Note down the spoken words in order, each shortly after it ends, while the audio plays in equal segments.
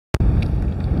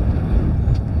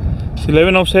It's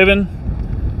 11:07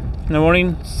 in the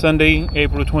morning, Sunday,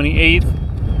 April 28th.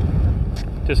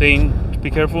 Just saying,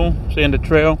 be careful, stay on the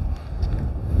trail.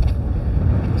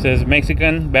 It says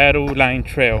Mexican Battle Line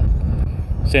Trail,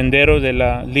 Sendero de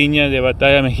la Línea de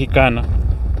Batalla Mexicana.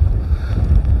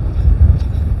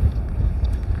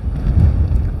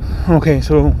 Okay,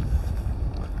 so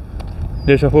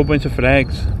there's a whole bunch of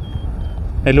flags.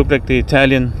 They look like the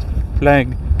Italian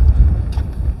flag.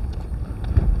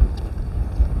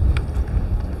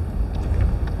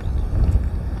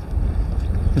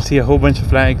 You can see a whole bunch of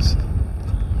flags.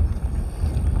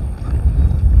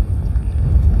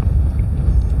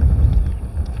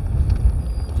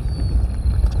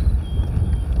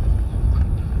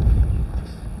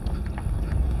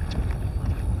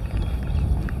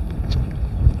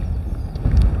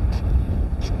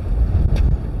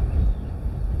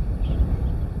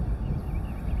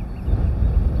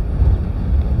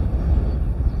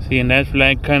 See, and that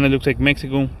flag kind of looks like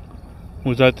Mexico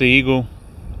without the eagle.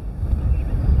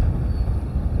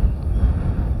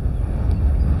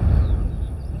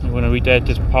 I'm gonna read that,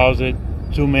 just pause it,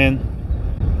 zoom in.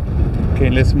 Okay,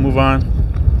 let's move on.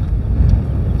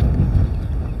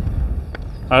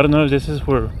 I don't know if this is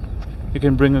where you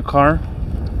can bring a car,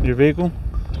 your vehicle,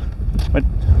 but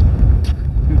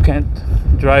you can't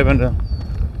drive on the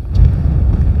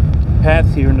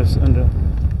path here on the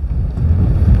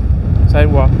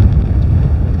sidewalk.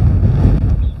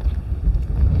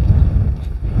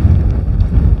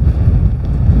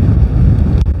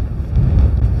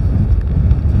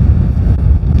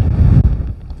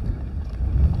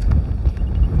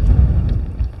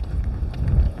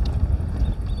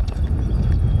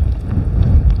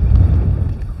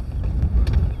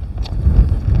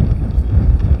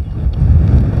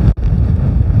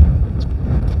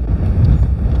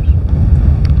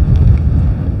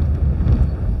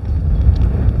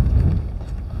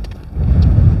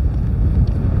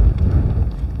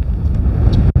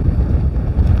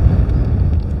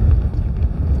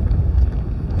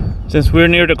 Since we're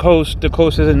near the coast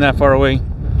isn't that far away.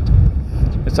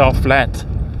 It's all flat.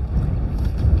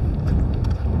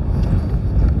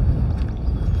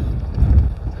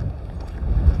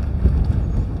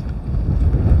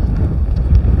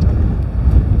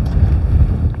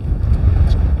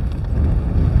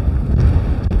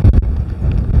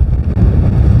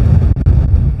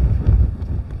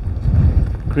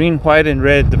 Green, white, and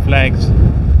red, the flags.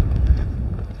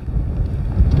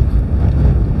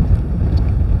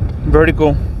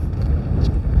 Vertical,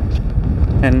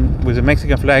 and with the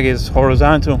Mexican flag is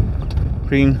horizontal,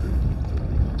 green,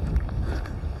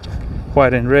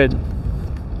 white, and red.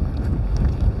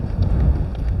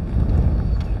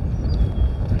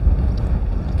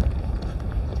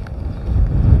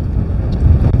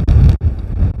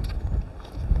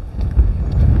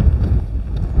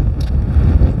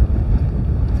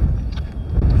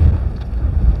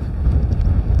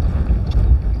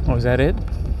 Oh, is that it?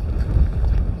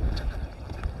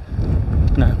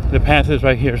 No, the path is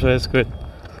right here, so that's good.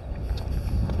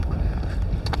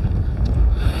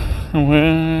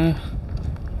 Well,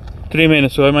 3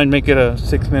 minutes, so I might make it a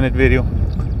 6-minute video.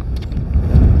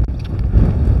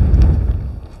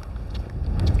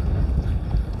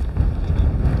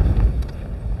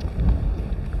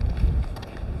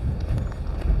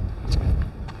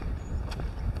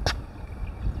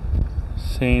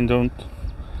 Saying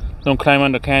don't climb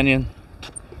on the canyon.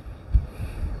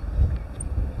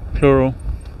 Plural.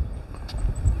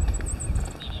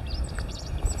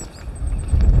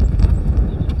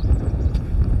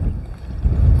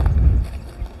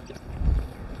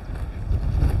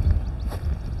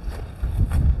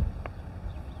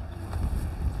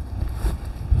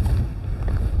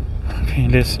 Okay,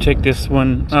 let's check this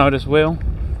one out as well,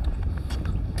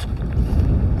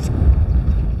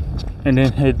 and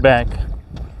then head back.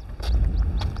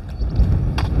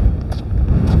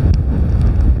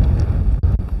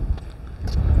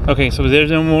 Okay, so there's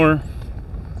no more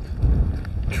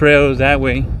trails that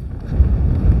way.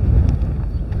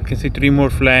 I can see 3 more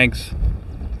flags.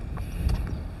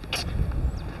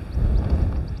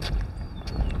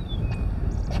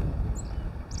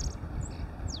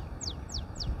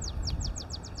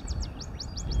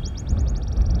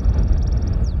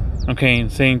 Okay,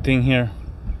 same thing here.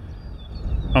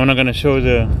 I'm not gonna show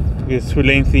it's too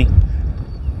lengthy.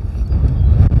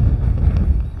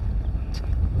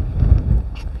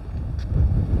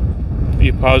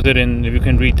 You pause it, and if you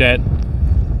can read that,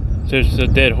 there's a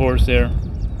dead horse there.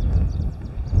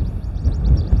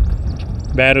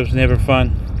 Battle's never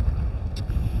fun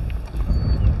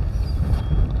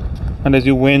unless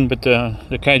you win, but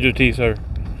the casualties are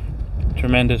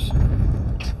tremendous.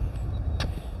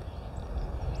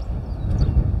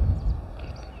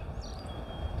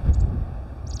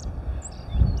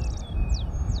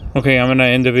 Okay, I'm gonna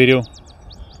end the video.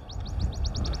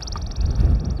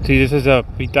 See, this is a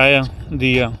pitaya,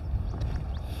 the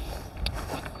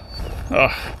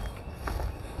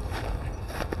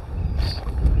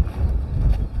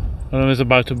one is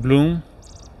about to bloom.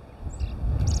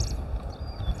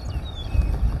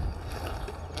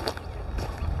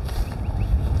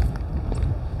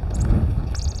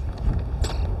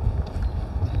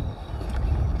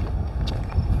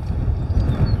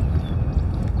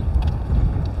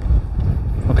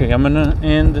 Okay, I'm gonna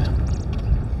end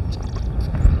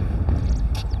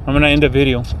the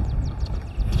video,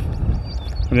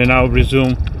 and then I'll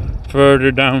resume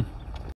further down.